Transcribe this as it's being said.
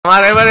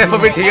আমার এবার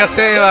এফওবি ঠিক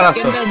আছে,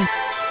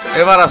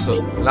 এবার আসো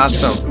লাস্ট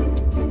রাউন্ড।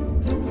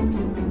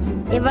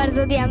 এবার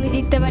যদি আমি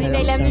জিততে পারি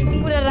তাহলে আমি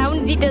পুরো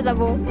রাউন্ড জিতে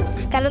যাব,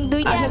 কারণ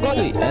দুইটা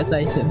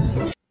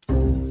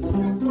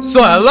সো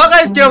হ্যালো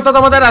গাইস, কি অবস্থা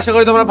তোমাদের? আশা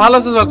করি তোমরা ভালো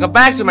আছো। Welcome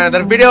back to my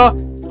other video.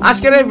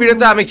 আজকের এই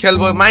ভিডিওতে আমি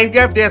খেলবো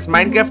মাইনক্রাফট। ইয়েস,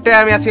 মাইনক্রাফটে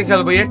আমি আজকে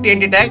খেলবো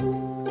TNT Tag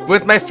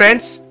with my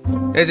friends.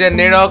 এই যে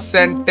নেরক্স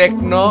এন্ড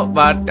টেকনো,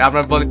 বাট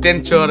আমরা বলি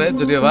টেনচোরে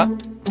যদিও বা,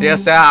 ঠিক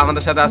আছে?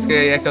 আমাদের সাথে আজকে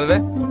খেলবে।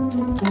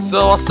 সো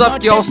হোয়াটস আপ,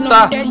 কি অবস্থা?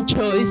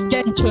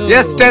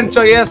 Yes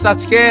টেনচো, yes.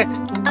 আজকে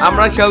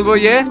আমরা খেলবো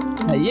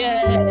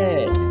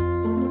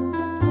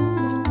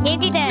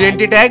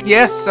TNT Tag।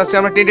 ইয়েস, আজকে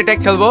আমরা TNT Tag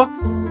খেলবো।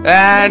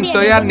 And so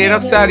yeah,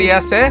 Nerox are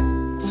yes.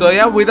 So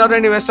yeah, without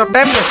any waste of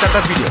time, let's start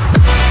the video.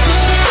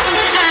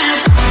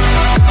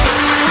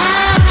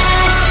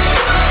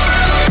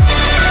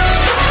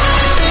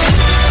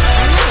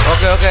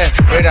 Okay.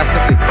 Wait,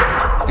 আসতেছি।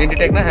 TNT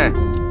Tag না? হ্যাঁ।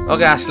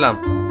 Okay, আসলাম।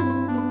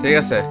 ঠিক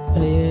আছে।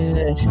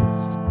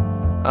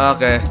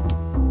 Okay.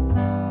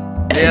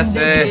 ঠিক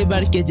আছে।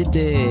 এবার কে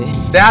জিতে?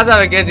 দেখা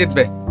যাবে কে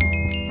জিতবে।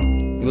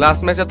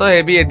 লাস্ট ম্যাচে তো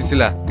হেভি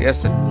দিছিলা, ঠিক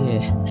আছে?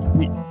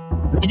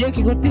 ভিডিও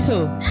কি করতেছো?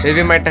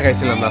 হেভি মাইটটা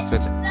খাইছিলাম লাস্ট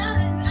ম্যাচে।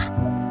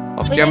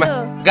 Of camera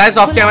guys,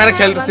 of camera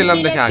খেলতেছিলাম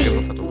দেখে আগে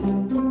কথা তো।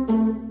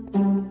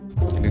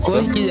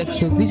 কই কি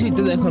দেখছো? কিছুই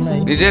তো দেখো নাই।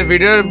 নিজের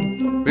ভিডিওর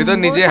ভিতর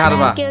নিজে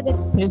হারবা।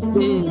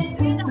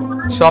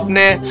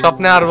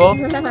 স্বপ্নে হারবো।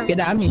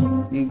 কেডা আমি?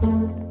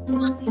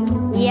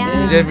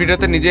 নিজের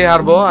ভিডিওতে নিজেই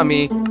হারবো আমি।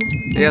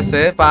 ঠিক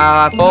আছে?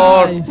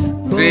 4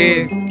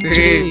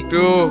 3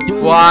 2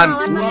 1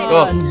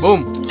 গো বুম।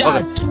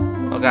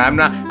 ওকে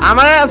আমরা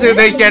আমার আছে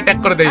দেখি অ্যাটাক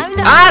করে দেই।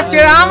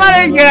 আজকে আমার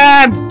এই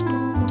জ্ঞান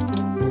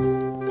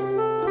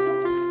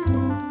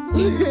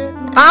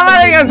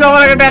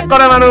সবার আগে অ্যাটাক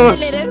করে মানুষ।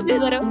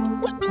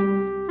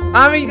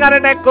 আমি কারে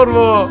অ্যাটাক করব?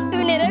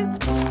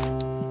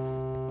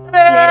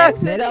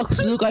 নেরক্স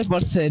লুকাই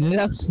পড়ছে।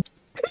 নেরক্স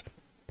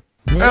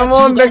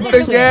এমন দেখতে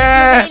কে?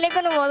 এলে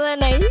কোনো মজা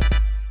নাই।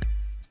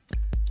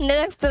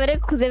 নেরক্স তোরে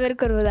খুঁজে বের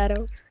করব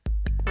দাঁড়াও।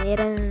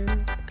 এরা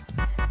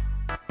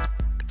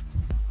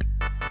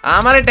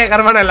আমারে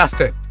ট্যাগার বানায়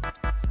লাস্টে।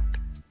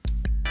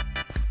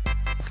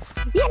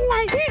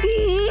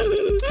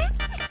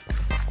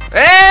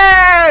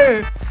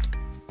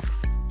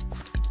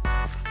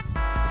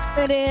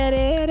 আরে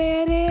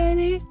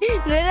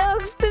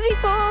নেরক্স তুমি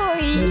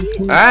কই?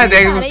 হ্যাঁ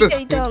দেখ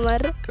বুঝতেছি।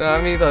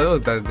 আমি তো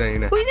জানি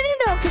না।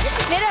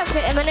 নেরক্স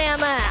মানে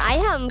আমার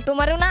আইহাম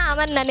তোমারও না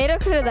আমার না,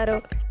 নেরক্সের দাঁড়াও।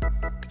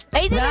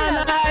 এই না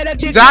এটা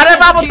ঠিক। যারে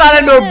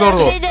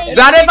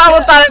পাবো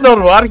তারে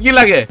ধরবো, আর কি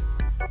লাগে?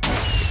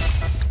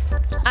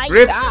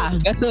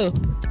 গেছো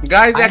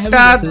গাইস,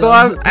 একটা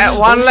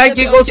 1 like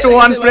equals to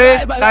 1 pray.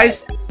 Guys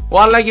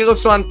 1 like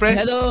equals to 1 pray.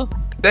 Hello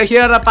দেখি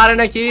ওরা পারে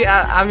নাকি।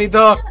 আমি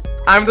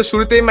তো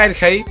শুরুতেই মাইর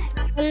খাই।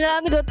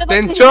 আমি ধরতে পারছি।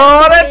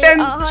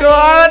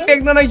 টেনচোর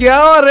টেকনো না গিয়া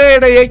রে।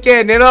 এটা কে?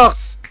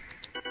 নেরক্স?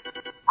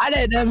 আরে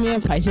এটা আমি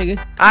ফাইসে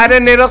গেছি। আরে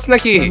নেরক্স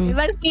নাকি?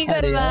 এবার কি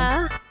করবা?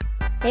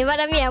 এবার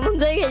আমি এমন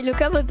জায়গায়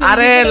লুকাবো।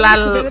 আরে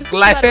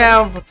লাইফে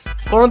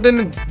কোনদিন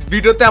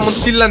ভিডিওতে এমন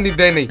চিল্লান দিতে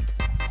দেয় নাই।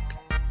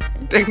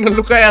 টেকনো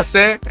লুকায়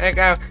আছে,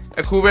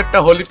 খুব একটা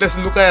হোলি প্লেস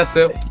লুকায়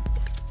আছে।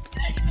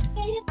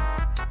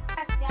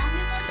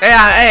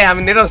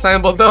 আমি নেরক্স, আমি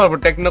বলতে পারবো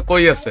টেকনো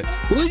কই আছে।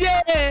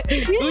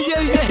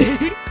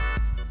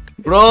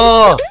 ব্রো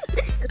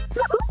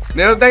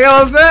নেরক্স দেখে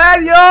বলছে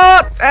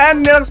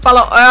নেরক্স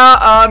পালো।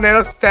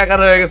 নেরক্স ট্যাগার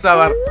হয়ে গেছে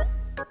আবার।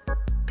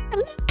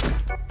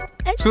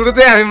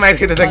 শুরুতে আমি মাইর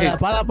খেতে থাকি।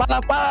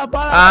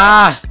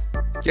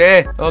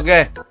 ওকে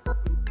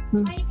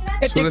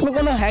টেকনো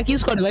কোনো হ্যাক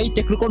ইউজ করে ভাই।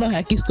 টেকনো কোনো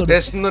হ্যাক ইউজ করে।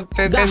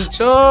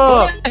 টেনচো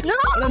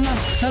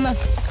না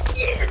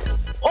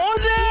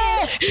ওরে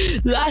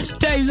লাস্ট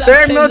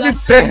টাইম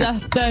জিতছে।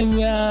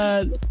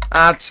 यार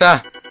আচ্ছা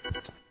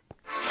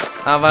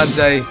আবার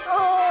যাই।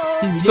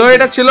 সো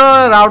এটা ছিল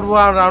রাউন্ড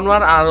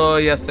 1 আর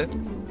ওই আছে।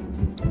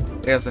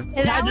 ঠিক আছে,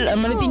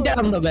 মানে 3টা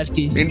রাউন্ড হবে আর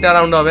কি। 3টা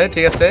রাউন্ড হবে,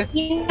 ঠিক আছে?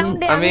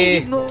 আমি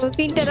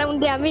 3টা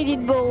রাউন্ডে আমি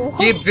জিতবো।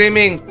 Keep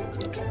dreaming.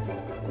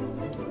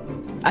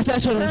 আচ্ছা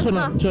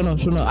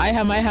শোনো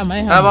আইহাম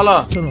হ্যাঁ বলো।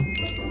 শোনো,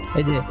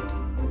 এই যে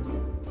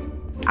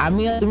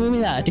আমি আর তুমি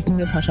না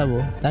টেকনিকে ফাঁসাবো,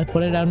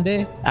 তারপরে রাউন্ডে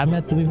আমি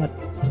আর তুমি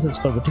ভার্সেস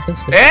করব, ঠিক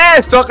আছে?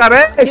 স্টক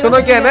আরে শোনো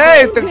কেন?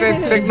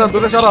 টেকনো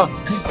দূরে সরো,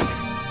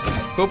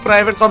 খুব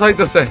প্রাইভেট কথা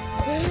হইতেছে।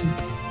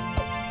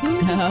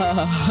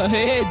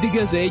 ঠিক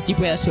আছে, এই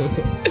চিপে আসো।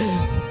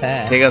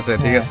 ঠিক আছে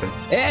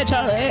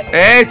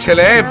এই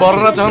ছেলে,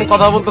 বড়রা যখন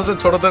কথা বলতেছে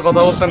ছোটদের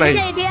কথা বলতে নাই।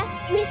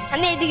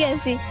 আমি এদিকে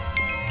আছি।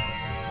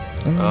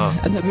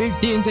 আচ্ছা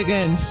 15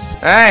 সেকেন্ডস।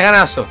 এখানে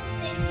আসো।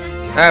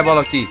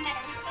 বলো কি?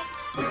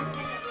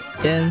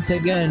 10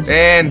 সেকেন্ড।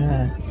 10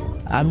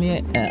 আমি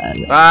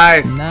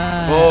 5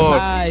 4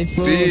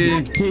 3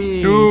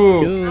 2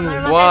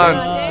 1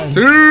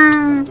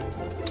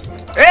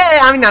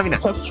 আমি না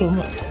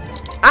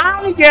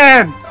আমি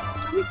কেন?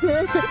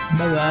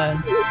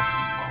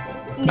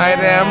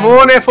 আরে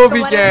এমন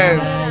এফওবি কেন?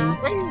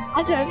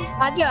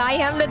 আচ্ছা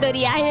আইহামরে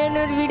ধরি,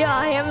 আইহামের ভিডিও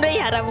আইহামরেই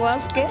হারাবো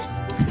আজকে।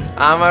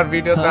 আমার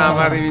ভিডিওতে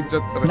আমার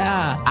ইজ্জত করে না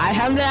আই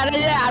হ্যাম রে আরে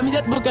আমি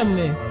জিতবো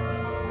কেমনে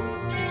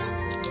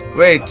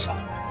ওয়েট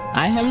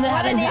আই হ্যাম রে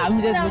আরে আমি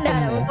জিতবো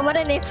কেমনে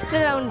তোমারে নেক্সট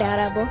রাউন্ডে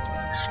হারাবো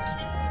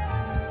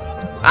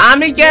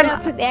আমি কেন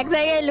এক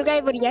জায়গায় লুকাই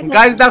পড়ি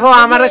গাইস দেখো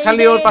আমারে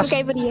খালি ওর পাশে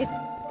লুকাই পড়ি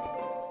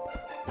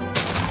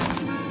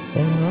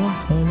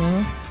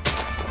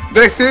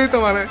দেখছি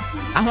তোমারে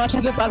আমার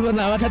সাথে পারবো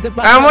না আমার সাথে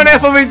পারবো এমন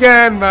এফবি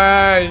কেন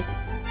ভাই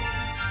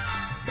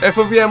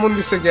এফবি এমন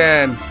দিছে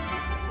কেন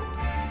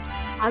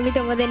আমি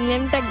তোমাদের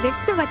নেম ট্যাগ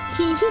দেখতে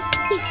পাচ্ছি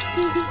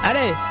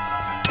আরে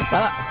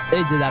বাবা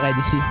এই যে লাগাই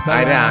দিছি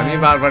আরে আমি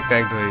বারবার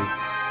ট্যাগড হই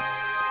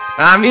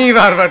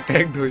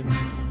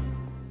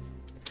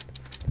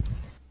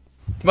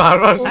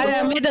বারবার আরে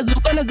আমি এটা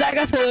দোকানের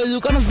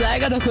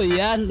জায়গা দেখো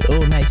यार ও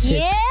নাইস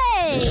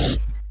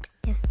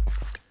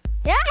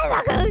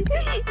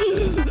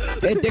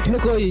এই টেকনো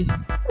কই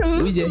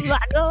ওই যে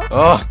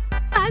ও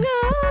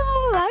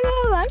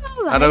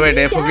আরে ওই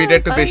এফবিটা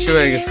একটু বেশি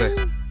হয়ে গেছে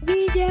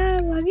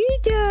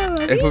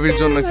এফবির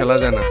জন্য খেলা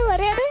যায় না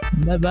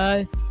বাই বাই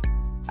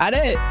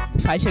আরে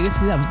ফাইসা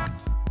গেছিলাম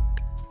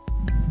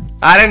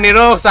আরে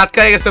নিরক্স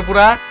আটকাই গেছে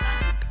পুরা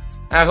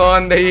এখন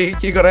দেখি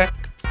কি করে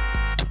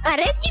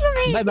আরে কি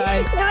করবে বাই বাই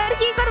এবার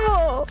কি করব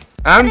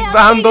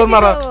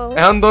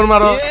এখন দৌড়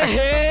মারো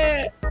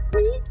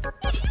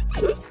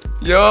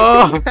Yo,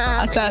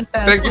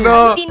 Techno,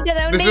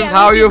 this is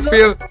how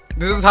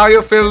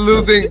you feel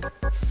losing.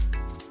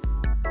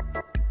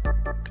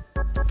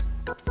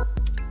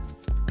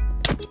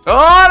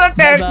 Oh, the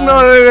Techno,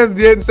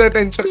 দিয়েছে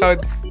টেনশন খাওয়া।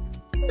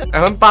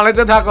 এখন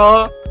পালাতে থাকো।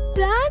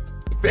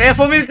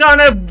 এফবির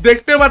কারণে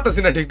দেখতে পারতেছি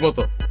না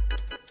ঠিকমতো।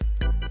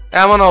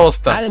 এমন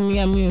অবস্থা। আরে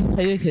আমি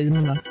খেলবো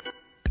না।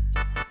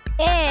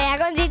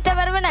 এখন জিততে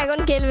পারবে না, এখন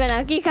খেলবে না।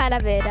 কি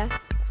খারাপ এটা।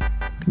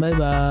 Bye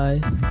bye.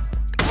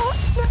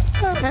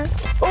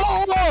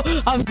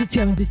 আমি দিচ্ছি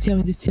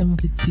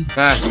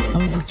হ্যাঁ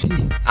আমি দিচ্ছি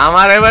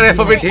আমার এবার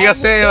এফবি ঠিক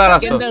আছে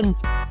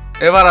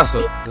এবার আসো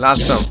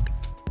লাস্ট রাউন্ড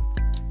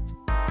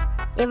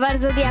এবার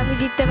যদি আমি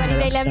জিততে পারি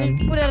তাহলে আমি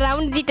পুরো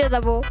রাউন্ড জিতে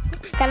যাব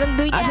কারণ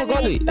দুইটা আচ্ছা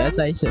করি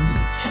আচ্ছা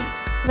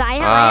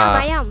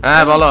আয়াম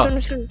হ্যাঁ বলো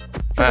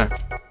হ্যাঁ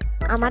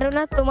আমারও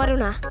না তোমারও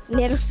না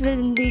নেরক্স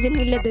দুইজন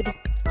মিলে ধরি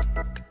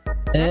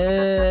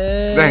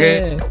দেখে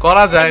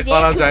করা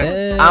যায়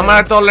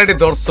আমার তো অলরেডি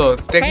ধরছো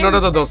টেকনোটা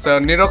তো ধরছো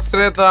নিরক্স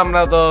রে তো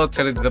আমরা তো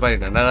ছেড়ে দিতে পারি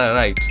না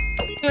রাইট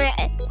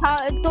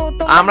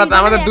আমরা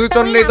আমাদের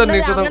দুইজন নেই তো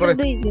নির্যাতন করে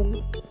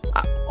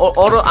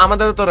ওর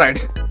আমাদের তো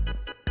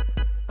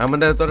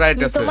রাইট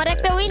আছে তোমার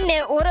একটা উইন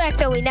ওরও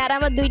একটা উইন আর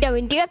আমার দুইটা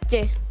উইন ঠিক আছে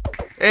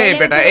এই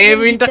বেটা এই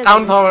উইনটা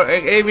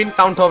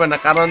কাউন্ট হবে না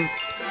কারণ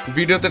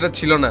ভিডিওতে এটা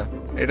ছিল না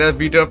এটা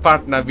ভিডিওর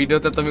পার্ট না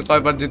ভিডিওতে তুমি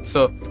কয়বার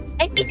জিতছো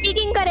একটু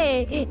চিটিং করে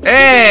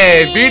এই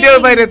ভিডিওর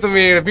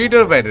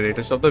বাইরে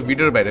এটা সব তো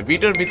ভিডিওর বাইরে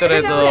ভিডিওর ভিতরে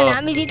তো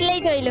আমি জিতলেই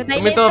তো হইলো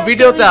তুমি তো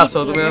ভিডিওতে আসো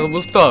তুমি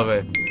বুঝতে হবে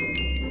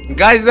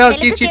গাইস দেখো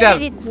কি cheater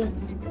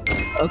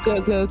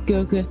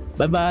okay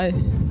bye bye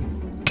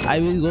I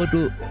will go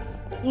to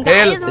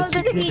hell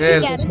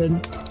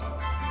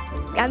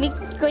আমি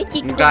কই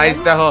চিট গাইস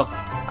দেখো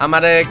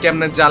আমারে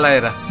কেমনে জ্বালায়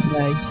এরা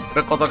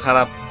এটা কত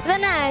খারাপ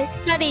না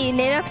sorry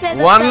নেরক্স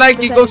 1 like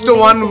equals to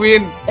 1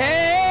 win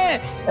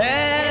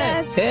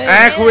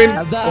এক উইন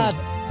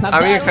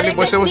আমি খালি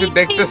বসে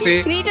দেখতেছি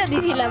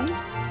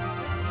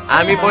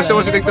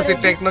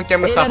টেকনো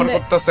কেমনে সাফার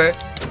করতেছে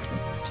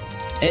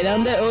এই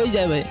রাউন্ডে ওই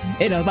যাবে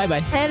এই নাও বাই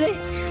বাই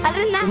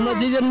আরে না তোমরা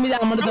দুইজন মিলে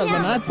আমারে দাও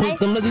না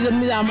তোমরা দুইজন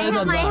মিলে আমারে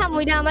দাও আয়াম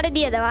ওইটা আমারে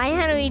দিয়ে দাও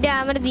আয়াম ওইটা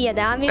আমারে দিয়ে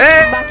দাও আমি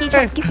বাকি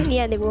সব কিছু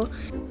নিয়ে দেব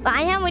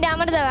আয়াম ওইটা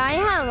আমারে দাও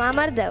আয়াম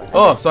আমার দাও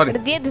ও সরি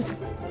দিয়ে দিস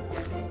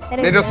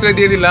নেটওয়ার্কস রে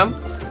দিয়ে দিলাম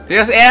ঠিক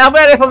আছে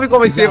এবার এফবি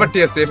কমাইছে এবার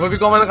ঠিক আছে এফবি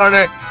কমানোর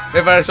কারণে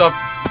এবার সব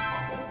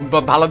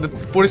ভালো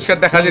পরিষ্কার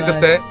দেখা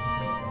যাইতেছে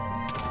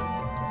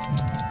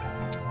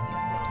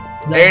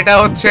এটা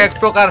হচ্ছে এক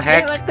প্রকার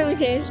হ্যাক এবার তুমি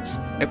শেষ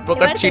এক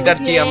প্রকার চিটার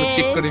কি আমরা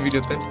চিট করি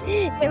ভিডিওতে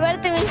এবার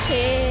তুমি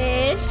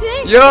শেষ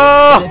ইয়ো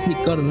ঠিক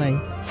কর নাই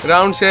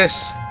রাউন্ড শেষ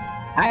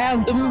আয়াম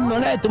তুমি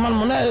তোমার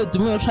মনে হয়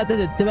তুমি ওর সাথে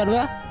যেতে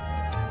পারবা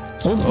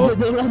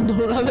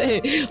দৌড়াবে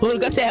ওর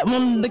কাছে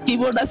এমন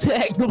কিবোর্ড আছে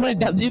একদম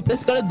ডাব্লিউ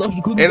প্রেস করে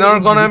 10 গুণ এর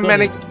কোন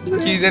মানে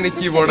কি জানি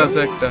কিবোর্ড আছে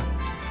একটা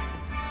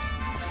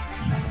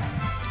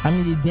আমি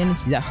দিয়ে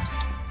নিছি যা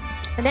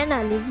আরে না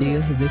ঠিক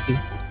আছে দেখি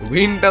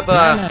উইনটা তো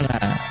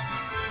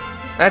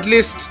at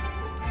least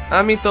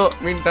আমি তো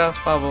উইনটা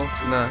পাবো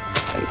না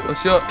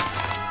ওশো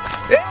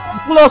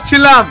ক্লোজ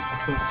ছিলাম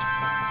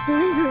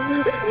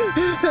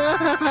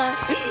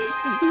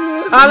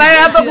আলাই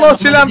এত ক্লোজ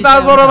ছিলাম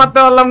তারপরও মারতে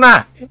পারলাম না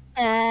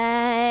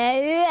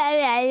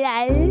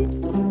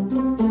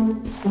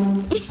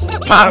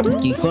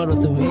কি করো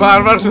তুমি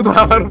বারবার শুধু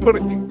আমার উপরে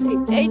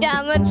এইটা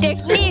আমার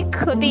টেকনিক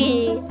খুদি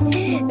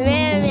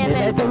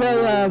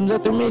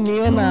তুমি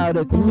নিও না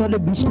আরে তুমি বলে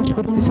বিশ্বাস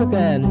করতেছো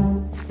কেন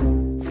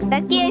তা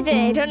কি হইছে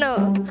শোনো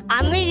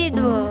আমি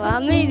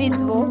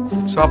জিতবো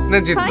স্বপ্নে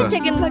জিতবা 5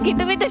 সেকেন্ড বাকি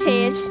তুমি তো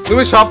শেষ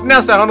তুমি স্বপ্নে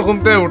আছো এখন ঘুম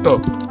থেকে উঠো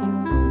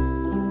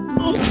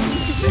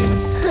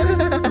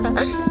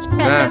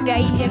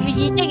গাইস আমি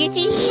জিতে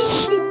গেছি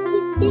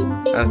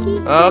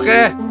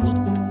ওকে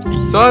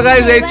সো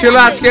গাইস এই ছিল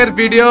আজকের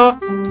ভিডিও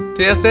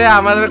ঠিক আছে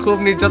আমাদের খুব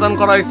নির্যাতন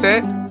করা হয়েছে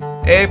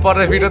এই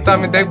পরের ভিডিওতে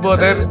আমি দেখবো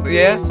ওদের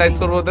সাইজ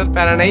করবো ওদের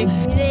প্যারা নেই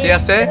ঠিক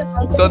আছে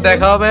সো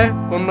দেখা হবে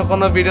অন্য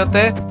কোনো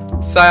ভিডিওতে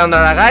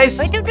সায়োনারা গাইস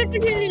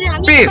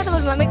পিস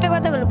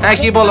হ্যাঁ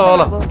কি বলো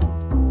বলো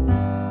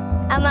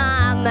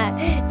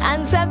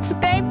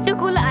unsubscribe to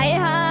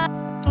CoolAyham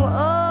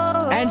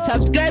and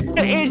subscribe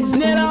to It's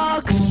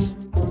Nerox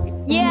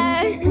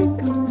yeah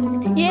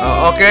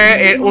okay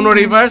Uno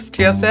reverse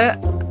ঠিক আছে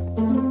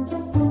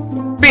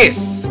পিস